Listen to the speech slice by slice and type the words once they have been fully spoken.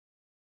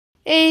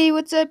Hey,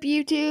 what's up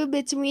YouTube?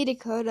 It's me,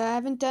 Dakota. I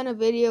haven't done a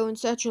video in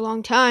such a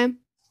long time.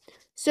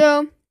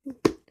 So,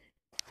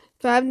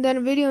 if I haven't done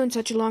a video in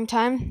such a long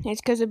time, it's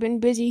because I've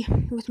been busy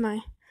with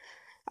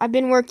I've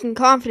been working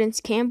confidence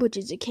camp, which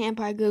is a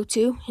camp I go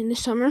to in the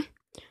summer.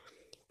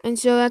 And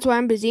so that's why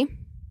I'm busy.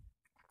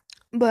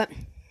 But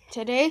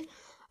today,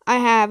 I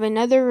have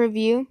another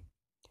review.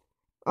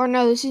 Or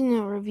no, this isn't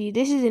a review.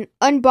 This is an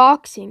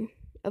unboxing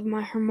of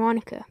my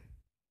harmonica.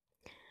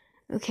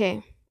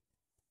 Okay.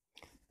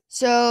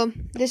 So,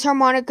 this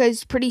harmonica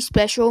is pretty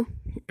special.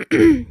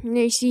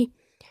 You see,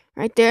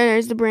 right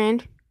there's the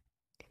brand.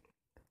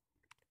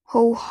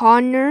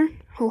 Hohner,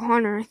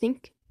 I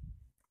think.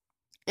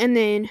 And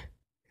then,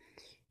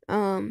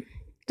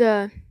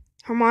 the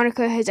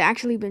harmonica has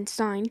actually been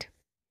signed.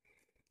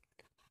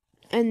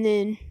 And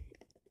then,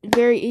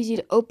 very easy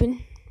to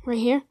open right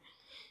here.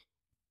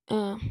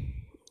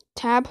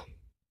 Tab.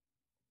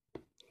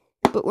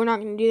 But we're not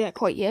going to do that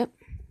quite yet.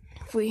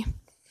 If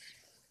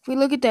we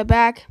look at the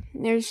back,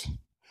 you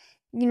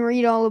can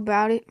read all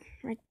about it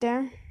right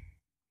there.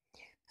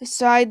 The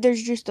side,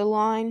 there's just a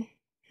line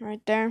right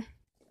there.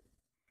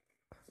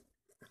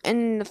 And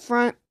in the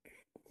front,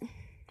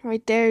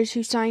 right there is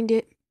who signed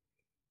it.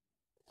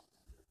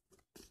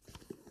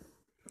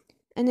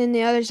 And then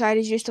the other side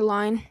is just a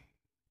line.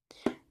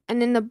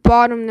 And in the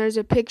bottom, there's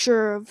a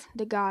picture of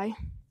the guy.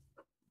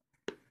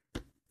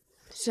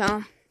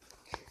 So,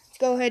 let's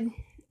go ahead,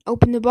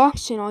 open the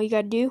box, and all you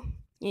gotta do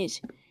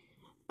is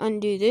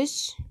undo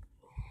this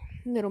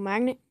little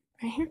magnet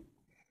right here.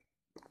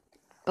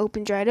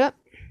 Opens right up.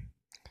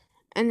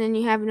 And then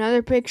you have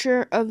another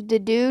picture of the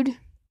dude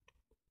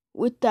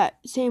with that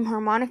same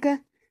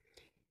harmonica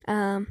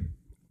on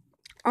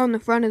the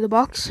front of the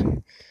box.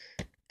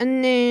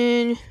 And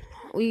then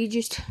we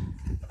just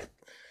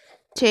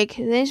take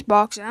this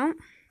box out.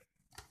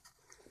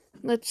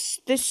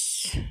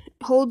 This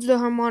holds the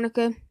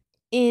harmonica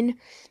in.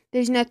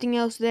 There's nothing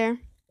else there.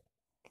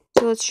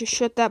 So let's just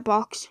shut that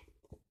box.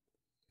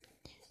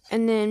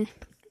 And then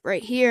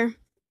right here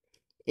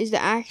is the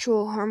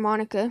actual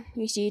harmonica.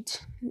 You see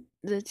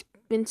that's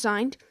been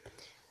signed.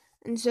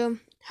 And so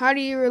how do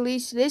you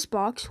release this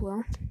box?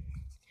 Well,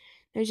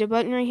 there's a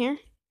button right here,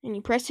 and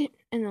you press it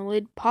and the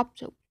lid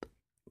pops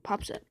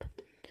up.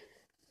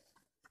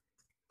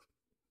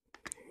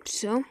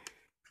 So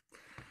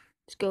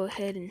let's go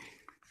ahead and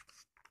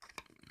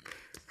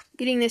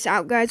getting this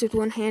out, guys, with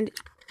one hand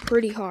is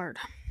pretty hard,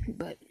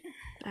 but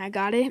I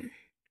got it.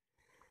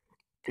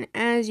 And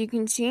as you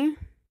can see,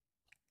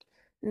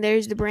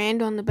 there's the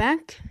brand on the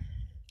back.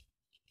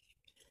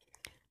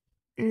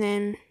 And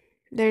then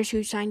there's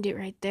who signed it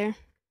right there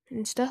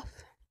and stuff.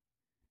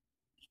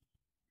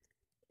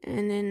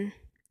 And then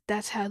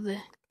that's how the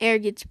air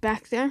gets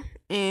back there.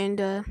 And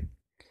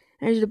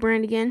there's the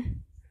brand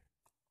again.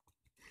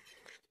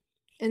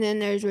 And then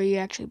there's where you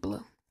actually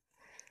blow.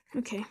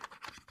 Okay.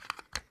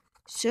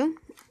 So,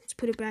 let's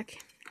put it back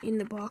in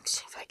the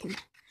box if I can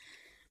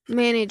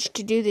manage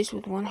to do this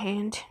with one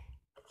hand.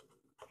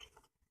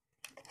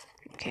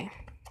 Okay.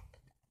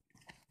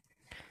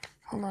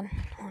 Hold on.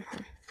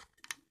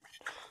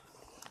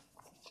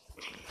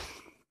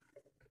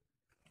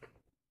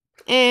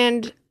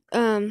 And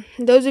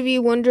those of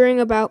you wondering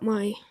about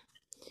my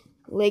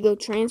Lego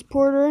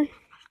transporter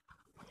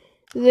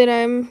that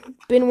I've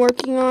been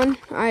working on,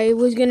 I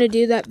was gonna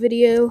do that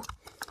video,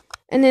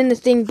 and then the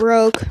thing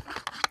broke.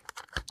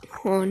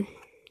 Hold on.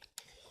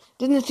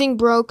 Then the thing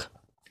broke,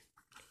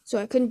 so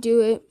I couldn't do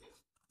it,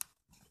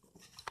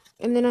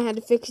 and then I had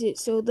to fix it.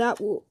 So that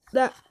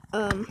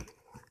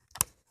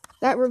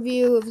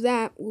review of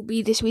that will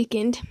be this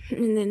weekend,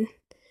 and then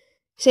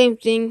same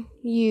thing.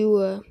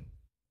 You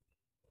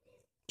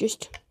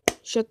just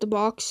shut the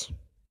box,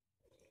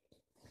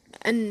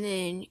 and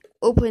then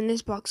open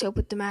this box up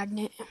with the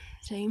magnet,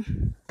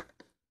 same,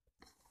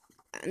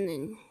 and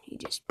then you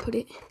just put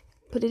it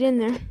in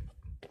there,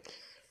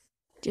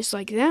 just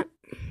like that,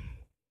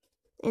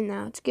 and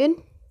now it's good.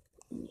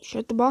 You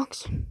shut the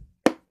box,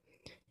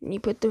 and you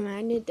put the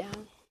magnet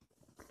down.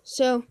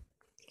 So,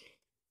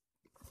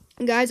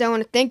 guys, I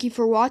want to thank you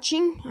for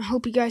watching. I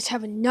hope you guys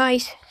have a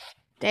nice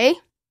day,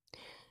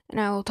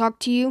 and I will talk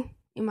to you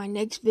in my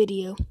next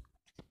video.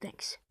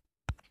 Thanks.